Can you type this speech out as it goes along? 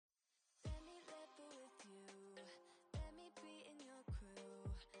Let me be in your crew.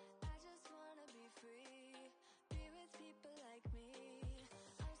 I just wanna be free. Be with people like me.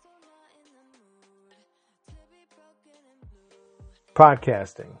 I'm so not in the mood to be broken and blue.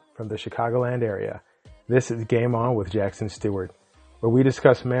 Podcasting from the Chicagoland area. This is Game On with Jackson Stewart, where we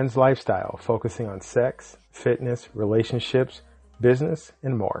discuss men's lifestyle, focusing on sex, fitness, relationships, business,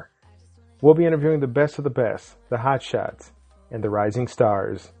 and more. We'll be interviewing the best of the best, the hot shots, and the rising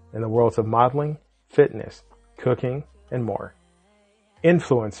stars in the worlds of modeling, fitness, cooking, and more.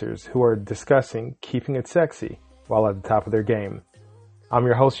 Influencers who are discussing keeping it sexy while at the top of their game. I'm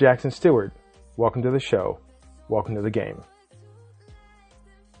your host, Jackson Stewart. Welcome to the show. Welcome to the game.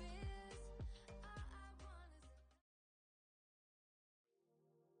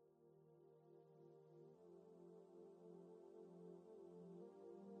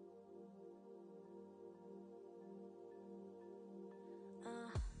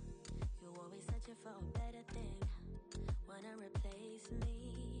 You're always searching for a better thing. Wanna replace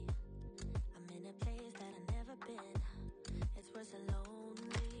me? I'm in a place that I've never been. It's worse and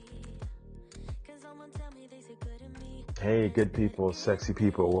lonely. Cause someone tell me they see good in me. Hey, good people, sexy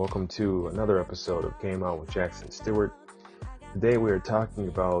people, welcome to another episode of Game On with Jackson Stewart. Today we are talking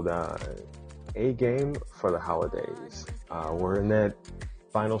about a game for the holidays. We're in that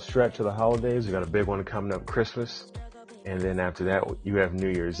final stretch of the holidays. We got a big one coming up, Christmas, and then after that you have New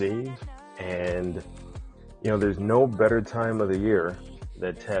Year's Eve. And you know, there's no better time of the year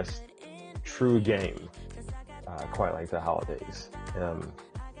that tests true game quite like the holidays.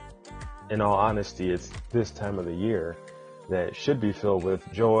 In all honesty, it's this time of the year that should be filled with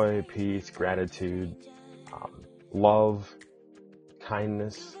joy, peace, gratitude, love,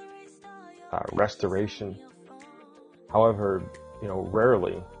 kindness, restoration. However, you know,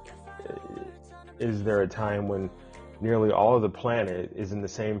 rarely is there a time when nearly all of the planet is in the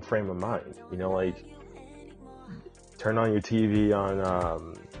same frame of mind. You know, like, turn on your TV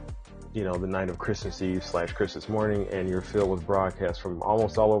on, you know, the night of Christmas Eve / Christmas morning, and you're filled with broadcasts from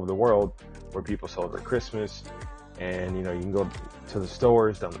almost all over the world where people celebrate Christmas. And, you know, you can go to the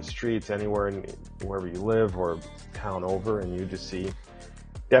stores, down the streets, anywhere, wherever you live or town over, and you just see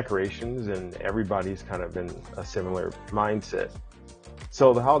decorations, and everybody's kind of in a similar mindset.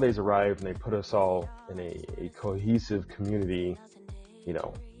 So the holidays arrive and they put us all in a cohesive community. You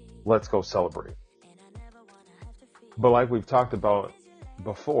know, let's go celebrate. But like we've talked about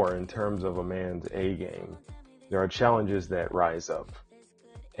before, in terms of a man's A game, there are challenges that rise up,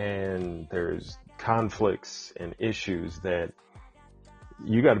 and there's conflicts and issues that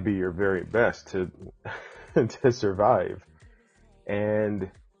you got to be your very best to to survive.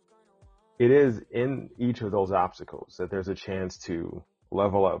 And it is in each of those obstacles that there's a chance to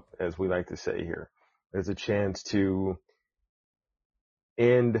level up, as we like to say here. There's a chance to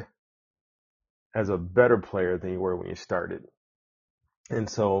end as a better player than you were when you started. And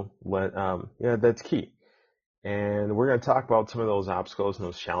so that's key. And we're going to talk about some of those obstacles and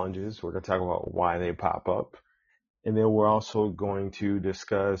those challenges. We're going to talk about why they pop up. And then we're also going to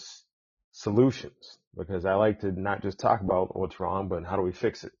discuss solutions, because I like to not just talk about what's wrong, but how do we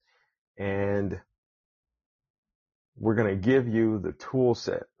fix it? And we're going to give you the tool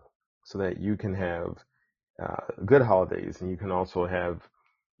set so that you can have good holidays, and you can also have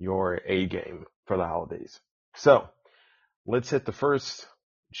your A game for the holidays. So let's hit the first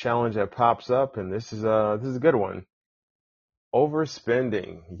challenge that pops up, and this is a good one.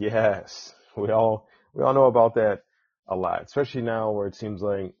 Overspending. Yes, we all know about that a lot, especially now where it seems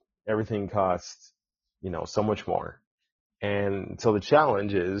like everything costs, you know, so much more. And so the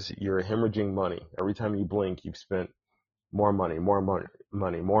challenge is you're hemorrhaging money. Every time you blink, you've spent more money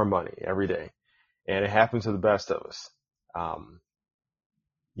every day. And it happens to the best of us.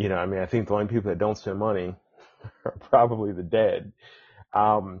 You know, I mean, I think the only people that don't spend money are probably the dead.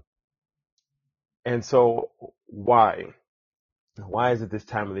 And so why is it this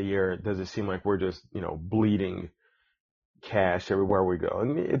time of the year does it seem like we're just, you know, bleeding cash everywhere we go?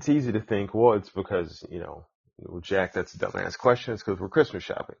 And it's easy to think, well, it's because, you know, Jack, that's a dumbass question. It's because we're Christmas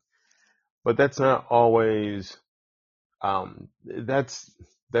shopping. But that's not always,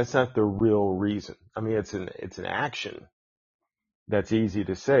 that's not the real reason. I mean, it's an action that's easy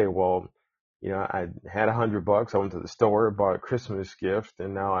to say. Well, you know, I had $100. I went to the store, bought a Christmas gift,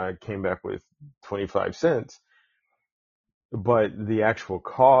 and now I came back with 25 cents. But the actual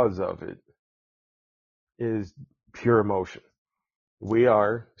cause of it is pure emotion. We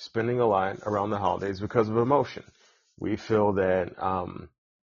are spending a lot around the holidays because of emotion. We feel that,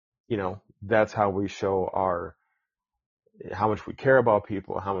 you know, that's how we show how much we care about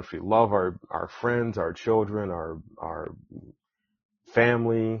people, how much we love our friends, our children, our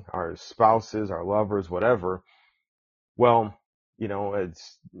family, our spouses, our lovers, whatever, well,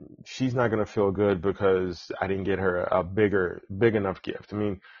 she's not going to feel good because I didn't get her a big enough gift. I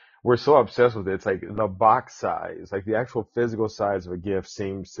mean, we're so obsessed with it. It's like the box size, like the actual physical size of a gift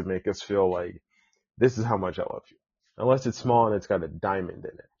seems to make us feel like this is how much I love you. Unless it's small and it's got a diamond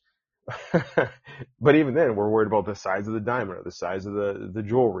in it. But even then, we're worried about the size of the diamond or the size of the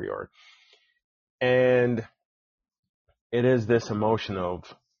jewelry and it is this emotion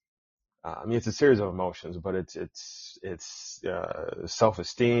of, it's a series of emotions, but it's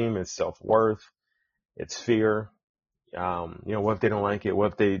self-esteem, it's self-worth, it's fear. What if they don't like it?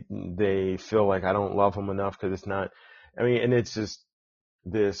 What if they feel like I don't love them enough because it's not, and it's just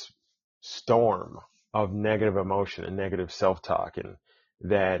this storm of negative emotion and negative self-talk and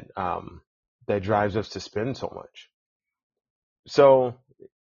that drives us to spend so much. So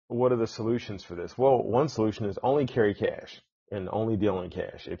what are the solutions for this? Well, one solution is only carry cash and only deal in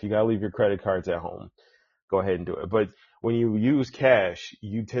cash. If you got to leave your credit cards at home, go ahead and do it. But when you use cash,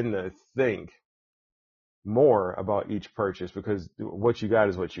 you tend to think more about each purchase because what you got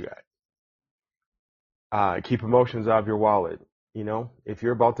is what you got. Keep emotions out of your wallet. If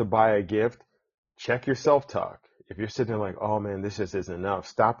you're about to buy a gift, check your self-talk. If you're sitting there like, oh man, this just isn't enough,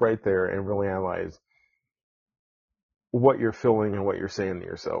 stop right there and really analyze what you're feeling and what you're saying to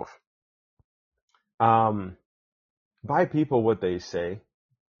yourself. Buy people what they say.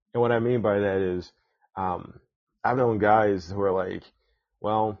 And what I mean by that is, I've known guys who are like,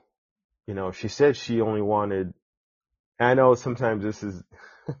 well, she said she only wanted, and I know sometimes this is,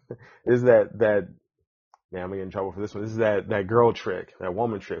 is that, man, I'm gonna get in trouble for this one. This is that girl trick, that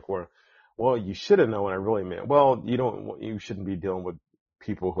woman trick where, well, you should have known what I really meant. Well, you shouldn't be dealing with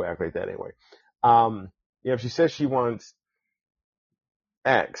people who act like that anyway. If she says she wants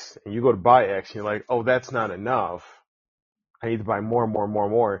X and you go to buy X and you're like, oh, that's not enough. I need to buy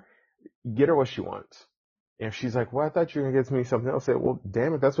more. Get her what she wants. And if she's like, well, I thought you were going to get me something else, I say, well,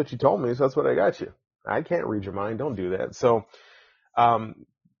 damn it, that's what you told me, so that's what I got you. I can't read your mind. Don't do that. So,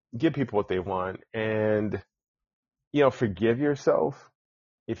 give people what they want and, forgive yourself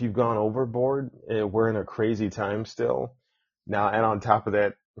if you've gone overboard. We're in a crazy time still now. And on top of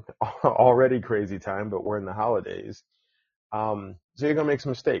that, already crazy time, but we're in the holidays. So you're going to make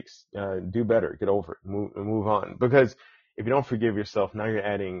some mistakes. Do better, get over it, move on. Because if you don't forgive yourself, now you're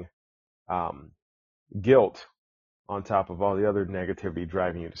adding, guilt on top of all the other negativity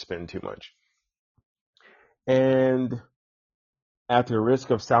driving you to spend too much. And at the risk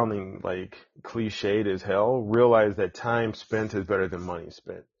of sounding like cliched as hell, realize that time spent is better than money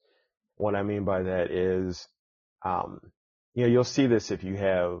spent. What I mean by that is, you'll see this if you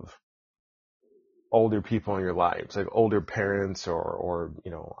have older people in your lives, like older parents or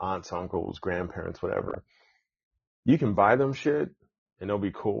aunts, uncles, grandparents, whatever. You can buy them shit and they'll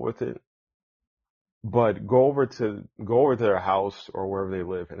be cool with it. But go over to their house or wherever they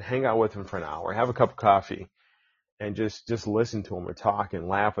live and hang out with them for an hour, have a cup of coffee and just listen to them or talk and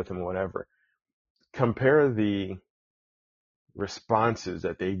laugh with them or whatever. Compare the responses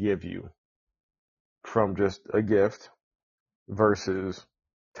that they give you from just a gift versus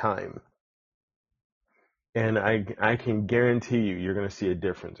time. And I can guarantee you're going to see a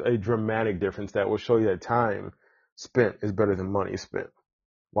difference, a dramatic difference that will show you that time spent is better than money spent.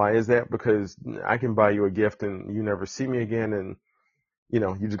 Why is that? Because I can buy you a gift and you never see me again and,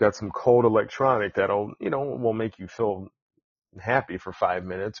 you just got some cold electronic that'll, will make you feel happy for 5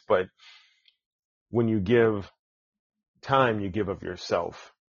 minutes. But when you give time, you give of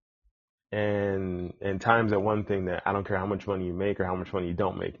yourself. And time's that one thing that I don't care how much money you make or how much money you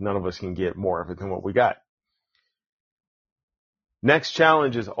don't make. None of us can get more of it than what we got. Next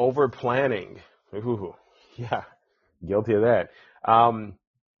challenge is over planning. Ooh, yeah, guilty of that.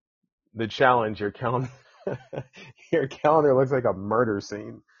 The challenge, your calendar looks like a murder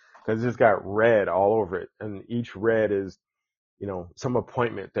scene because it's just got red all over it. And each red is, some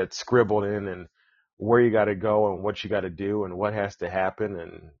appointment that's scribbled in and where you got to go and what you got to do and what has to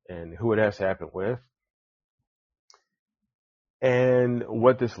happen and who it has to happen with. And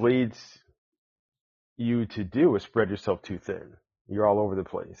what this leads you to do is spread yourself too thin. You're all over the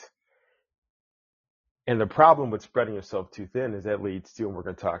place. And the problem with spreading yourself too thin is that leads to, and we're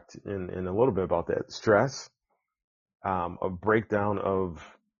going to talk in a little bit about that, stress, a breakdown of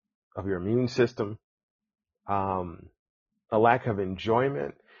your immune system, a lack of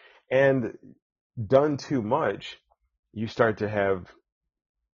enjoyment, and done too much, you start to have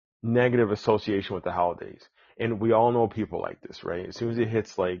negative association with the holidays. And we all know people like this, right? As soon as it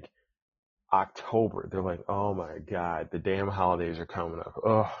hits like October, they're like, oh my God, the damn holidays are coming up.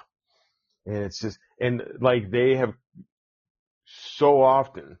 Ugh. And it's just, and like they have so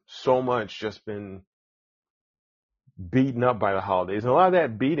often, so much just been beaten up by the holidays. And a lot of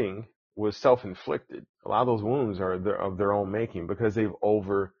that beating was self-inflicted. A lot of those wounds are of their own making because they've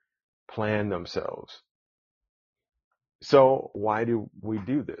over-planned themselves. So why do we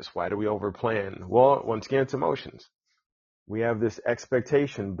do this? Why do we over-plan? Well, once again, it's emotions. We have this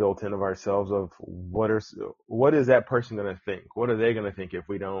expectation built in of ourselves of what is that person going to think? What are they going to think if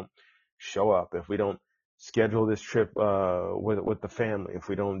we don't show up? If we don't schedule this trip with the family? If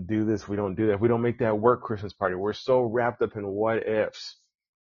we don't do this, we don't do that. If we don't make that work Christmas party, we're so wrapped up in what ifs.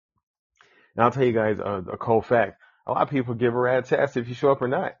 And I'll tell you guys a cold fact. A lot of people give a rat's ass if you show up or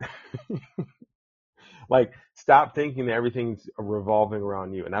not. Like, stop thinking that everything's revolving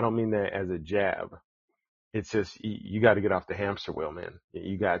around you. And I don't mean that as a jab. It's just, you got to get off the hamster wheel, man.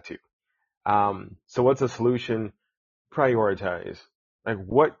 You got to. So what's a solution? Prioritize. Like,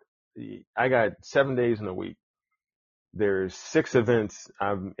 I got 7 days in a week. There's 6 events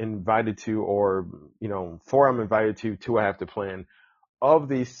I'm invited to, or, 4 I'm invited to, 2 I have to plan. Of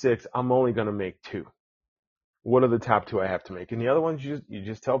these 6, I'm only going to make 2. What are the top 2 I have to make? And the other ones, you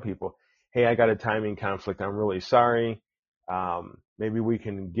just tell people, hey, I got a timing conflict. I'm really sorry. Maybe we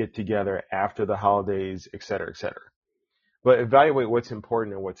can get together after the holidays, et cetera, et cetera. But evaluate what's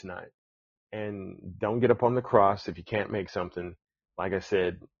important and what's not. And don't get up on the cross if you can't make something. Like I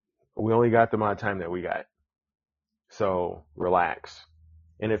said, we only got the amount of time that we got. So relax.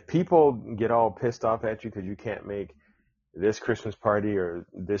 And if people get all pissed off at you because you can't make this Christmas party or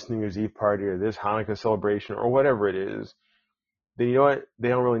this New Year's Eve party or this Hanukkah celebration or whatever it is, then you know what? They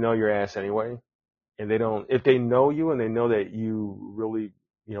don't really know your ass anyway. And if they know you and they know that you really,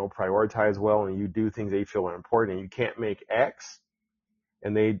 prioritize well and you do things they feel are important and you can't make X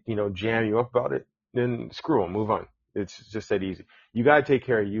and they, jam you up about it, then screw them, move on. It's just that easy. You got to take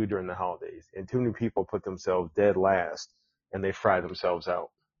care of you during the holidays. And too many people put themselves dead last and they fry themselves out.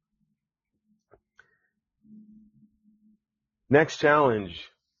 Next challenge,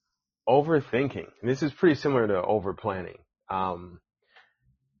 overthinking. And this is pretty similar to overplanning.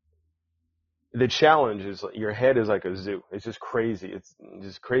 The challenge is your head is like a zoo. It's just crazy. It's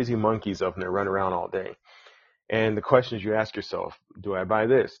just crazy monkeys up and they run around all day. And the questions you ask yourself, do I buy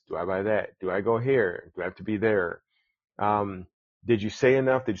this? Do I buy that? Do I go here? Do I have to be there? Did you say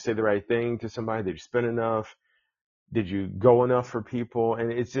enough? Did you say the right thing to somebody? Did you spend enough? Did you go enough for people? And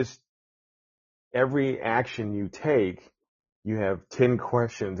it's just every action you take, you have 10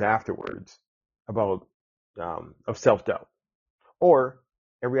 questions afterwards about of self-doubt. Or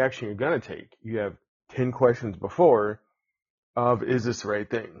every action you're going to take, you have 10 questions before of, is this the right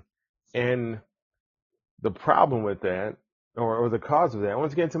thing? And the problem with that, or the cause of that,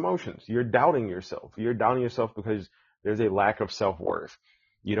 once again, it's emotions. You're doubting yourself. You're doubting yourself because there's a lack of self-worth.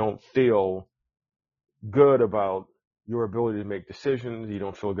 You don't feel good about your ability to make decisions. You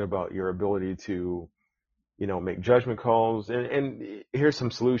don't feel good about your ability to, make judgment calls. And here's some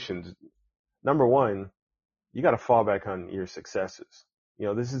solutions. Number one, you got to fall back on your successes.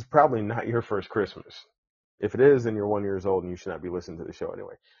 This is probably not your first Christmas. If it is, then you're 1 year old and you should not be listening to the show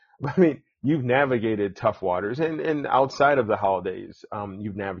anyway. But I mean, you've navigated tough waters and outside of the holidays,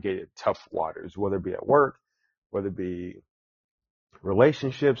 you've navigated tough waters, whether it be at work, whether it be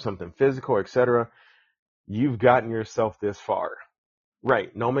relationships, something physical, etc. You've gotten yourself this far.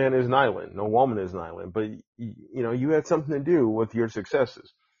 Right. No man is an island. No woman is an island. But, you had something to do with your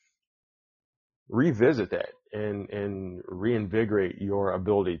successes. Revisit that and reinvigorate your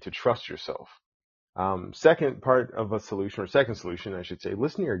ability to trust yourself. Second solution, I should say,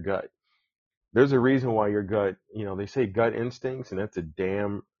 listen to your gut. There's a reason why your gut, they say gut instincts, and that's a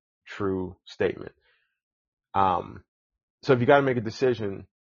damn true statement. So if you got to make a decision,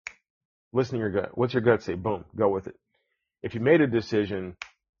 listen to your gut. What's your gut say? Boom, go with it. If you made a decision,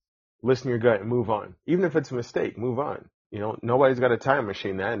 listen to your gut and move on. Even if it's a mistake, move on. Nobody's got a time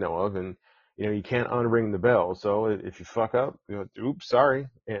machine that I know of, and you can't unring the bell. So if you fuck up, oops, sorry.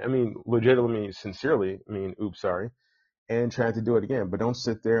 I mean, legitimately, sincerely, oops, sorry, and try to do it again. But don't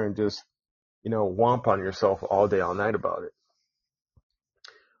sit there and just, whomp on yourself all day, all night about it.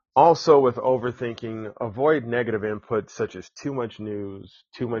 Also, with overthinking, avoid negative input such as too much news,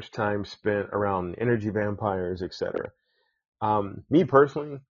 too much time spent around energy vampires, etc. Me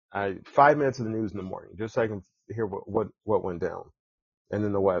personally, 5 minutes of the news in the morning, just so I can hear what went down, and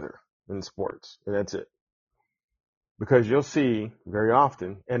then the weather and sports, and that's it. Because you'll see very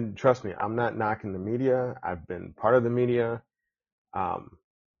often, and trust me, I'm not knocking the media. I've been part of the media.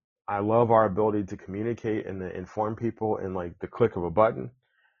 I love our ability to communicate and to inform people in like the click of a button.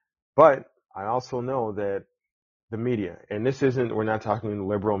 But I also know that the media, and this isn't, we're not talking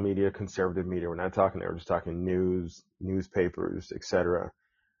liberal media, conservative media. We're not talking, we're just talking news, newspapers, etc.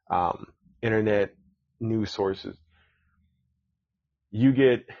 Internet news sources. You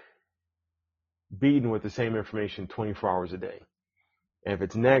get beaten with the same information 24 hours a day. And if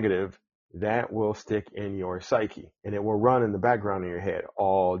it's negative, that will stick in your psyche and it will run in the background in your head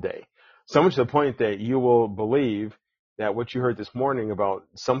all day. So much to the point that you will believe that what you heard this morning about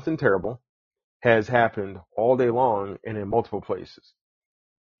something terrible has happened all day long and in multiple places.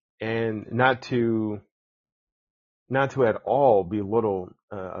 And not to at all belittle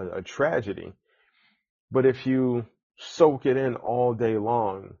a tragedy, but if you soak it in all day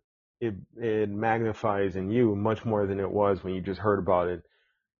long, it magnifies in you much more than it was when you just heard about it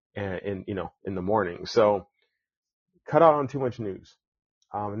in the morning. So cut out on too much news.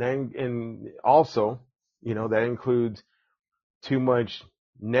 And also, that includes too much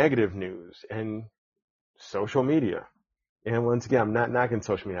negative news and social media. And once again, I'm not knocking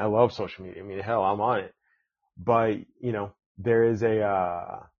social media. I love social media. I mean, hell, I'm on it. But, there is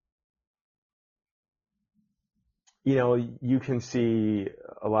you can see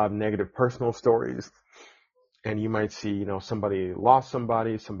a lot of negative personal stories, and you might see, somebody lost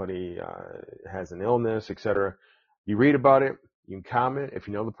somebody has an illness, etc. You read about it, you can comment. If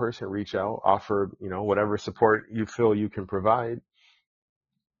you know the person, reach out, offer, whatever support you feel you can provide,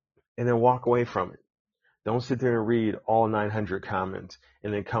 and then walk away from it. Don't sit there and read all 900 comments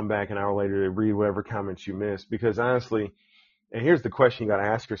and then come back an hour later to read whatever comments you missed. Because honestly, and here's the question you got to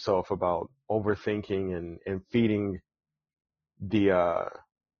ask yourself about overthinking and feeding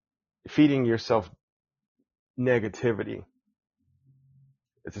yourself negativity.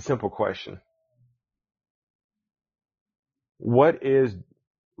 It's a simple question. What is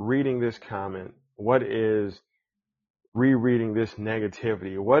reading this comment? What is rereading this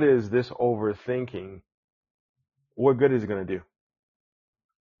negativity? What is this overthinking? What good is it going to do?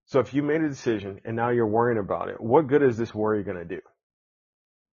 So if you made a decision and now you're worrying about it, what good is this worry going to do?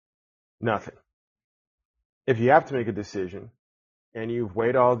 Nothing. If you have to make a decision and you've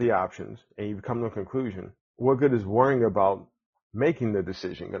weighed all the options and you've come to a conclusion, what good is worrying about making the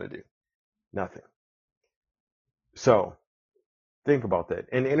decision going to do? Nothing. So think about that.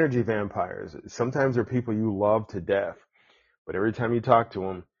 And energy vampires, sometimes they're people you love to death, but every time you talk to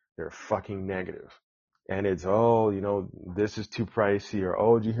them, they're fucking negative. And it's, this is too pricey,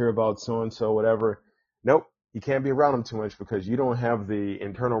 or, did you hear about so-and-so, whatever. Nope, you can't be around them too much because you don't have the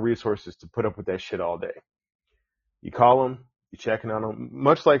internal resources to put up with that shit all day. You call them, you're checking on them,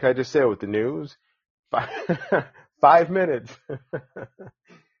 much like I just said with the news, 5 minutes.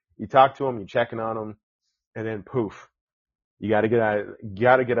 You talk to them, you're checking on them, and then poof, you got to get out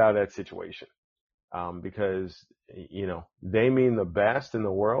of that situation. Because, they mean the best in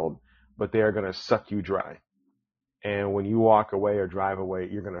the world, but they are going to suck you dry. And when you walk away or drive away,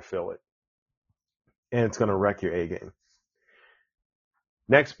 you're going to feel it. And it's going to wreck your A game.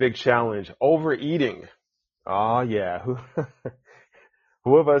 Next big challenge, overeating. Oh yeah.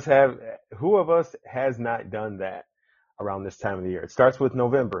 Who of us has not done that around this time of the year? It starts with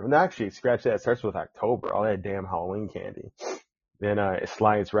November. No, actually, scratch that. It starts with October. All that damn Halloween candy. Then it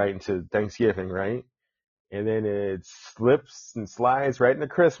slides right into Thanksgiving, right? And then it slips and slides right into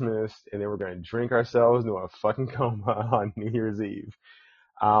Christmas, and then we're going to drink ourselves into a fucking coma on New Year's Eve.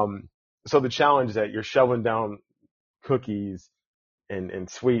 So the challenge is that you're shoveling down cookies and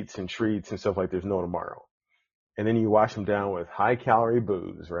sweets and treats and stuff like there's no tomorrow. And then you wash them down with high calorie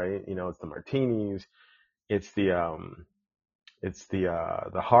booze, right? It's the martinis, it's the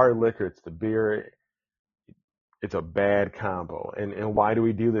hard liquor, it's the beer. It's a bad combo. And why do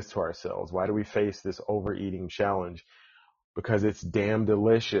we do this to ourselves? Why do we face this overeating challenge? Because it's damn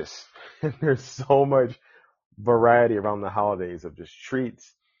delicious. And there's so much variety around the holidays of just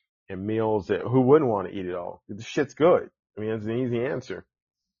treats and meals that who wouldn't want to eat it all? The shit's good. I mean, it's an easy answer.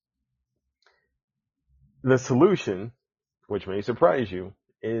 The solution, which may surprise you,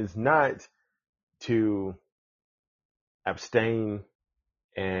 is not to abstain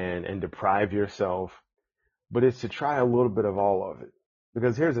and deprive yourself, but it's to try a little bit of all of it.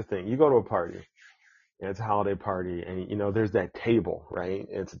 Because here's the thing, you go to a party, and it's a holiday party, and there's that table, right?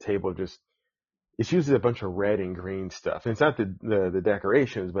 It's a table it's usually a bunch of red and green stuff. And it's not the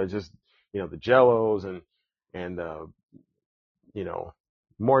decorations, but it's just, the jellos and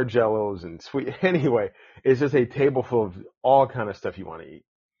more jellos and sweet. Anyway, it's just a table full of all kind of stuff you want to eat.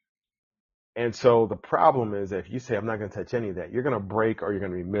 And so the problem is that if you say, I'm not going to touch any of that, you're going to break or you're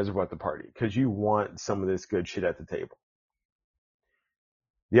going to be miserable at the party because you want some of this good shit at the table.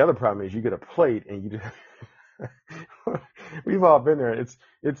 The other problem is you get a plate and you just, we've all been there. It's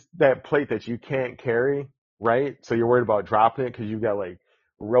that plate that you can't carry right? So you're worried about dropping it because you've got like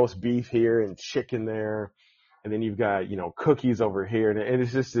roast beef here and chicken there, and then you've got, cookies over here, and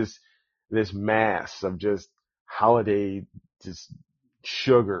it's just this mass of just holiday, just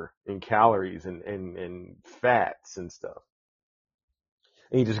sugar and calories and fats and stuff,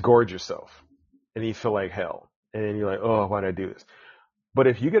 and you just gorge yourself, and you feel like hell, and then you're like, oh, why did I do this? But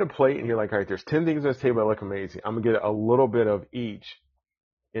if you get a plate and you're like, all right, there's 10 things on this table that look amazing, I'm gonna get a little bit of each,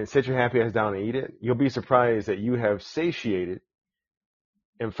 and sit your happy ass down and eat it, you'll be surprised that you have satiated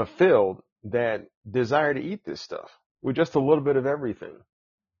and fulfilled that desire to eat this stuff with just a little bit of everything.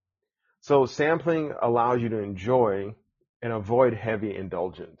 So sampling allows you to enjoy and avoid heavy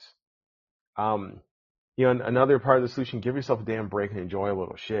indulgence. Another part of the solution, give yourself a damn break and enjoy a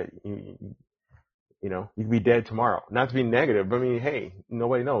little shit. You could be dead tomorrow. Not to be negative, but I mean, hey,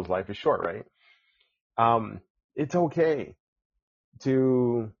 nobody knows. Life is short, right? It's okay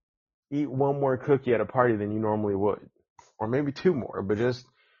to eat one more cookie at a party than you normally would, or maybe two more, but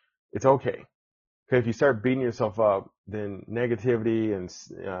it's okay. Because if you start beating yourself up, then negativity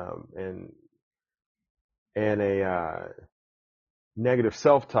and a negative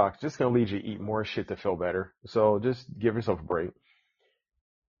self-talk is just going to lead you to eat more shit to feel better. So just give yourself a break.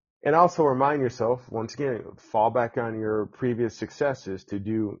 And also remind yourself, once again, fall back on your previous successes to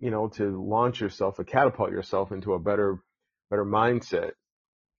do, to launch yourself, to catapult yourself into a better mindset.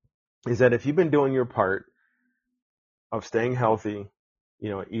 Is that if you've been doing your part of staying healthy,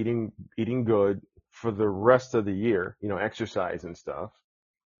 eating good for the rest of the year, exercise and stuff,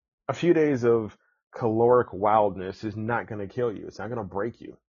 a few days of caloric wildness is not going to kill you. It's not going to break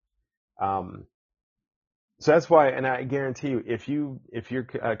you. So that's why, and I guarantee you, if you're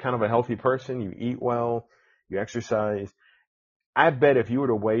kind of a healthy person, you eat well, you exercise, I bet if you were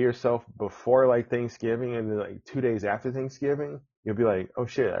to weigh yourself before like Thanksgiving and then like 2 days after Thanksgiving, you'll be like, oh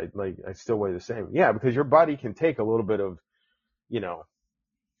shit, I still weigh the same. Yeah, because your body can take a little bit of,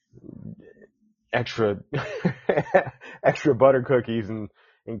 extra extra butter cookies and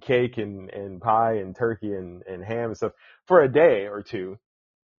cake and pie and turkey and ham and stuff for a day or two.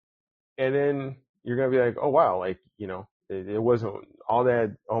 And then you're going to be like, oh wow, it wasn't all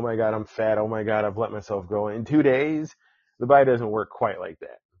that, oh my God, I'm fat, oh my God, I've let myself go. In 2 days, the body doesn't work quite like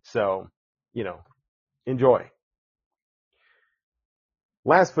that. So, enjoy.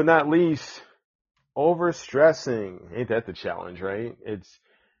 Last but not least, overstressing. Ain't that the challenge, right?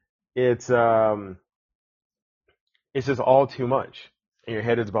 It's just all too much, and your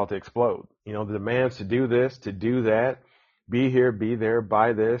head is about to explode. The demands to do this, to do that, be here, be there,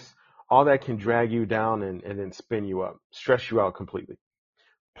 buy this, all that can drag you down and then spin you up, stress you out completely.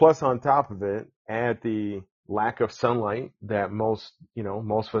 Plus, on top of it, add the lack of sunlight that most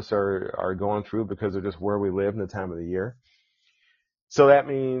of us are going through because of just where we live and the time of the year. So that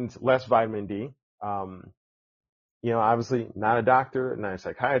means less vitamin D. Obviously not a doctor, not a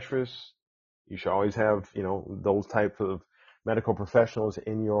psychiatrist. You should always have, those type of medical professionals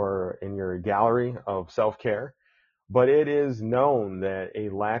in your gallery of self-care. But it is known that a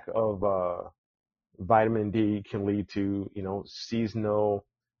lack of vitamin D can lead to, seasonal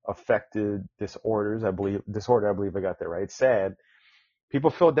affected disorders. I believe I got that right. SAD.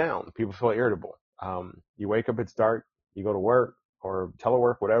 People feel down. People feel irritable. You wake up, it's dark. You go to work or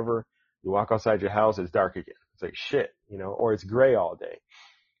telework, whatever. You walk outside your house, it's dark again. It's like shit, or it's gray all day.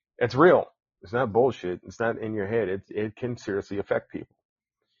 It's real. It's not bullshit. It's not in your head. It can seriously affect people.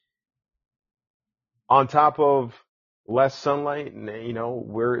 On top of less sunlight,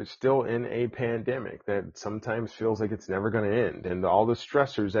 we're still in a pandemic that sometimes feels like it's never going to end, and all the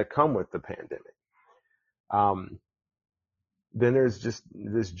stressors that come with the pandemic. Then there's just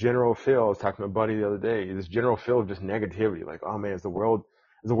this general feel. I was talking to a buddy the other day. This general feel of just negativity, like, oh man, is the world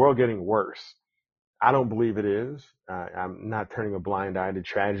getting worse? I don't believe it is. I'm not turning a blind eye to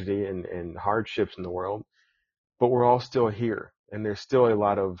tragedy and hardships in the world, but we're all still here, and there's still a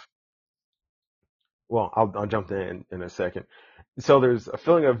lot of. Well, I'll jump in a second. So there's a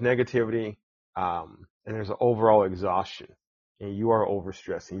feeling of negativity, and there's an overall exhaustion, and you are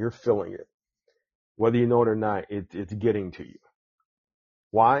overstressing. You're feeling it, whether you know it or not. It's getting to you.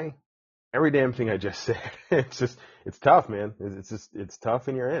 Why? Every damn thing I just said. It's tough, man. It's tough,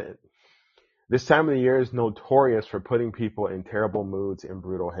 and you're in it. This time of the year is notorious for putting people in terrible moods and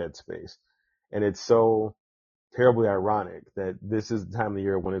brutal headspace. And it's so terribly ironic that this is the time of the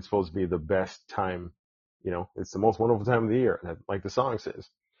year when it's supposed to be the best time. It's the most wonderful time of the year, like the song says.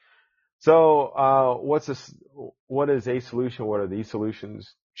 So, what is a solution? What are these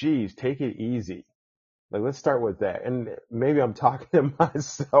solutions? Geez, take it easy. Like, let's start with that. And maybe I'm talking to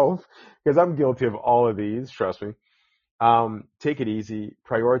myself because I'm guilty of all of these. Trust me. Take it easy.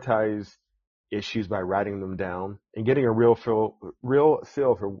 Prioritize issues by writing them down and getting a real feel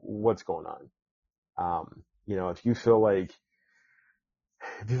for what's going on. If you feel like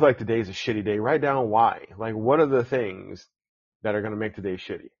today's a shitty day, write down why. Like, what are the things that are going to make today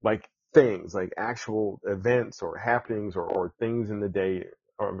shitty? Like things, like actual events or happenings or things in the day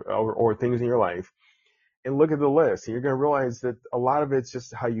or things in your life. And look at the list, and you're going to realize that a lot of it's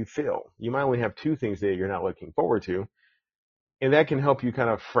just how you feel. You might only have two things that you're not looking forward to, and that can help you kind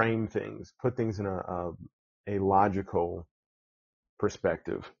of frame things, put things in a logical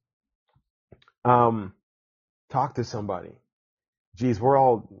perspective. Talk to somebody. Geez, we're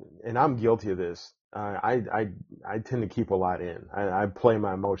all, and I'm guilty of this. I tend to keep a lot in. I play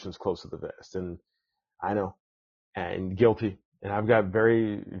my emotions close to the vest, and I know, and guilty. And I've got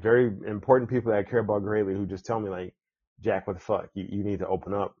very, very important people that I care about greatly who just tell me, like, Jack, what the fuck? You need to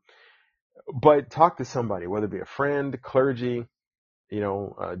open up. But talk to somebody, whether it be a friend, clergy,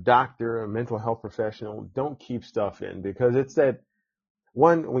 a doctor, a mental health professional. Don't keep stuff in, because it's that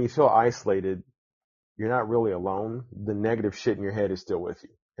one, when you feel isolated, you're not really alone. The negative shit in your head is still with you,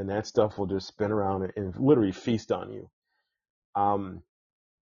 and that stuff will just spin around and literally feast on you.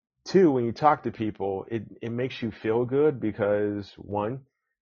 Two, when you talk to people, it makes you feel good, because one,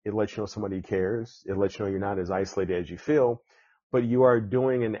 it lets you know somebody cares. It lets you know you're not as isolated as you feel, but you are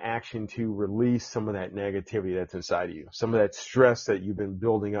doing an action to release some of that negativity that's inside of you, some of that stress that you've been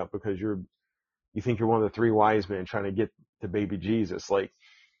building up because you think you're one of the three wise men trying to get to baby Jesus. Like,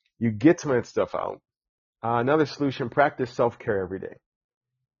 you get some of that stuff out. Another solution, practice self-care every day.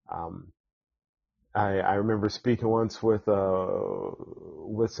 I remember speaking once with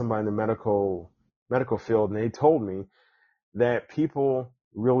somebody in the medical field, and they told me that people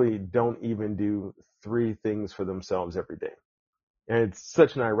really don't even do 3 things for themselves every day. And it's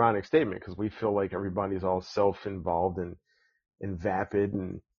such an ironic statement, because we feel like everybody's all self-involved and vapid,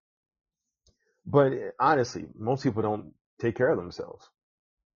 but honestly, most people don't take care of themselves.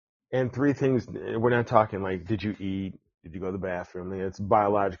 And 3 things, we're not talking like, did you eat? Did you go to the bathroom? It's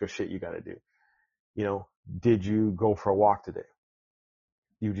biological shit you got to do. Did you go for a walk today?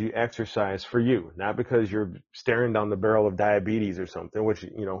 Did you exercise for you? Not because you're staring down the barrel of diabetes or something, which,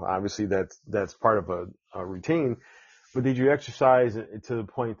 obviously that's part of a routine. But did you exercise to the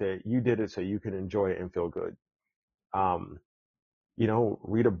point that you did it so you can enjoy it and feel good?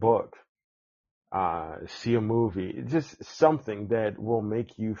 Read a book, see a movie, just something that will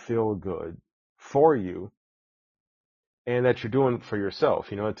make you feel good for you and that you're doing for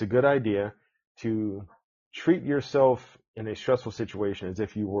yourself. It's a good idea to treat yourself in a stressful situation as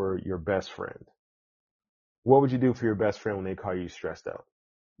if you were your best friend. What would you do for your best friend when they call you stressed out?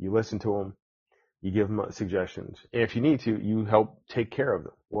 You listen to them, you give them suggestions, and if you need to, you help take care of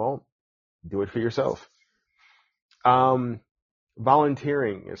them. Well, do it for yourself.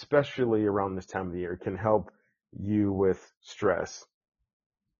 Volunteering, especially around this time of the year, can help you with stress.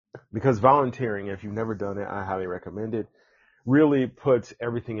 Because volunteering, if you've never done it, I highly recommend it, really puts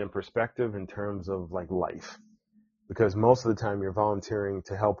everything in perspective in terms of like life. Because most of the time you're volunteering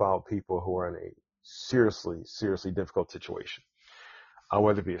to help out people who are in a seriously, seriously difficult situation.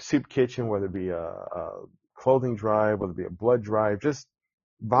 Whether it be a soup kitchen, whether it be a clothing drive, whether it be a blood drive, just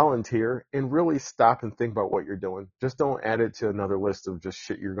volunteer and really stop and think about what you're doing. Just don't add it to another list of just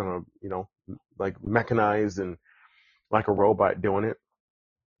shit you're going to, like mechanized and like a robot doing it.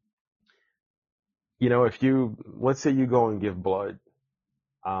 Let's say you go and give blood,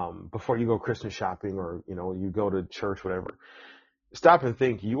 before you go Christmas shopping or, you go to church, whatever, stop and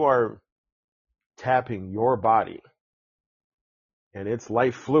think. You are tapping your body and its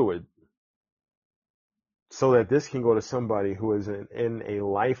life fluid so that this can go to somebody who is in a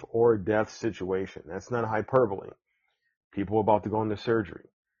life or death situation. That's not hyperbole. People about to go into surgery,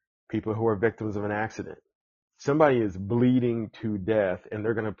 people who are victims of an accident. Somebody is bleeding to death, and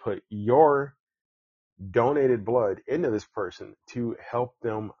they're going to put your donated blood into this person to help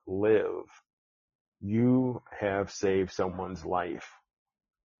them live. You have saved someone's life.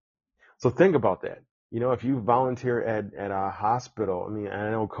 So think about that. If you volunteer at a hospital, I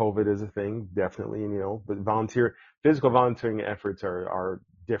know COVID is a thing, definitely, but physical volunteering efforts are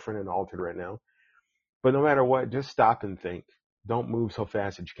different and altered right now. But no matter what, just stop and think. Don't move so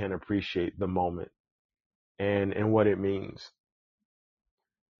fast that you can't appreciate the moment and what it means.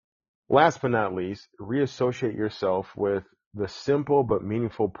 Last but not least, reassociate yourself with the simple but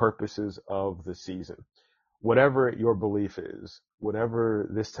meaningful purposes of the season. Whatever your belief is, whatever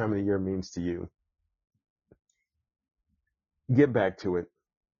this time of the year means to you, get back to it.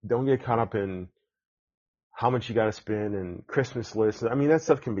 Don't get caught up in how much you got to spend and Christmas lists. That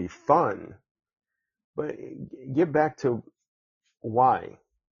stuff can be fun, but get back to why,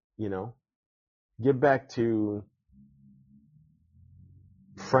 get back to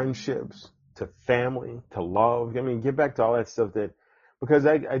friendships, to family, to love. I mean, get back to all that stuff because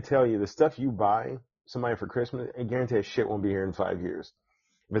I tell you, the stuff you buy somebody for Christmas, I guarantee that shit won't be here in 5 years.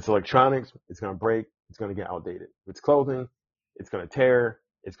 If it's electronics, it's going to break, it's going to get outdated. If it's clothing, it's going to tear,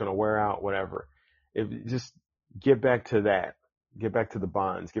 it's going to wear out, whatever. Just get back to that. Get back to the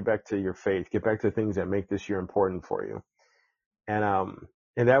bonds, get back to your faith, get back to the things that make this year important for you. And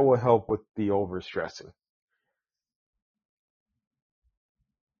that will help with the overstressing.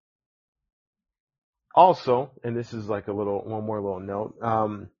 Also, and this is like one more little note,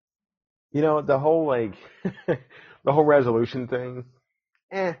 the whole the whole resolution thing,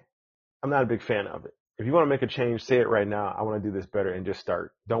 I'm not a big fan of it. If you want to make a change, say it right now. I want to do this better and just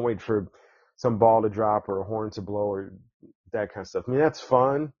start. Don't wait for some ball to drop or a horn to blow or that kind of stuff. I mean, that's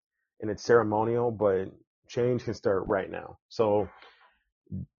fun and it's ceremonial, but change can start right now. So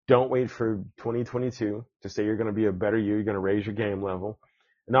don't wait for 2022 to say you're going to be a better you. You're going to raise your game level.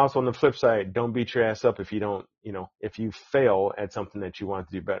 And also on the flip side, don't beat your ass up if you don't, if you fail at something that you want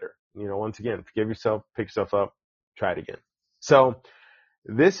to do better. Once again, forgive yourself, pick yourself up, try it again. So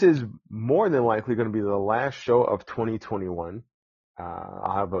this is more than likely going to be the last show of 2021.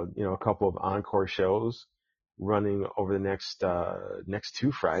 I'll have a couple of encore shows running over the next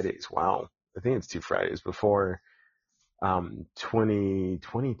 2 Fridays. Wow. I think it's 2 Fridays before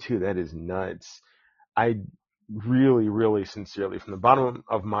 2022. That is nuts. I really, really sincerely, from the bottom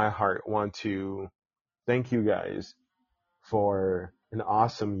of my heart, want to thank you guys for an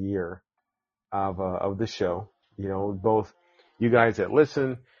awesome year of the show. Both you guys that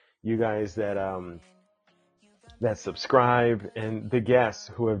listen, you guys that subscribe, and the guests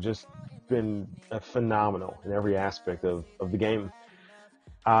who have just been phenomenal in every aspect of the game.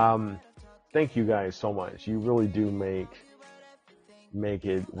 Thank you guys so much. You really do make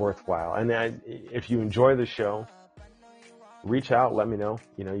it worthwhile. And if you enjoy the show, reach out, let me know.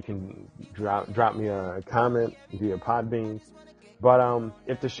 You can drop me a comment via Podbean. But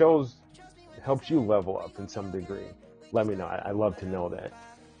if the show's helped you level up in some degree, let me know. I love to know that.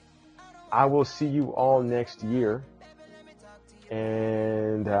 I will see you all next year.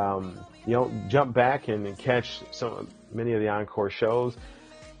 And jump back and catch many of the encore shows.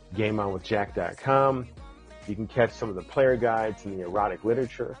 GameOnWithJack.com. You can catch some of the player guides and the erotic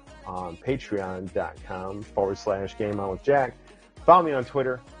literature on patreon.com/GameOnWithJack. Follow me on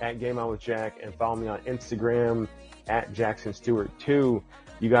Twitter @GameOnWithJack and follow me on Instagram @JacksonStewart2.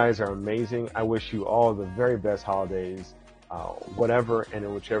 You guys are amazing. I wish you all the very best holidays, whatever and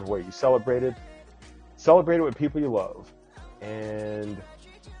in whichever way you celebrate it. Celebrate it with people you love. And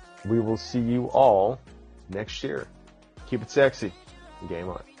we will see you all next year. Keep it sexy. Game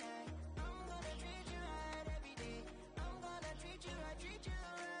on.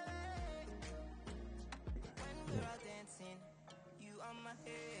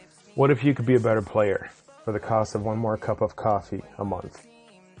 What if you could be a better player for the cost of one more cup of coffee a month?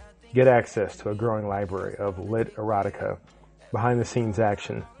 Get access to a growing library of lit erotica, behind-the-scenes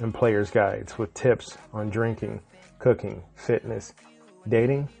action, and player's guides with tips on drinking, cooking, fitness,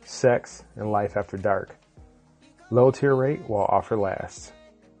 dating, sex, and life after dark. Low tier rate while offer lasts.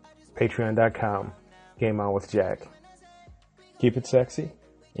 Patreon.com, Game On with Jack. Keep it sexy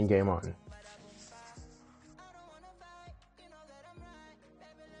and game on.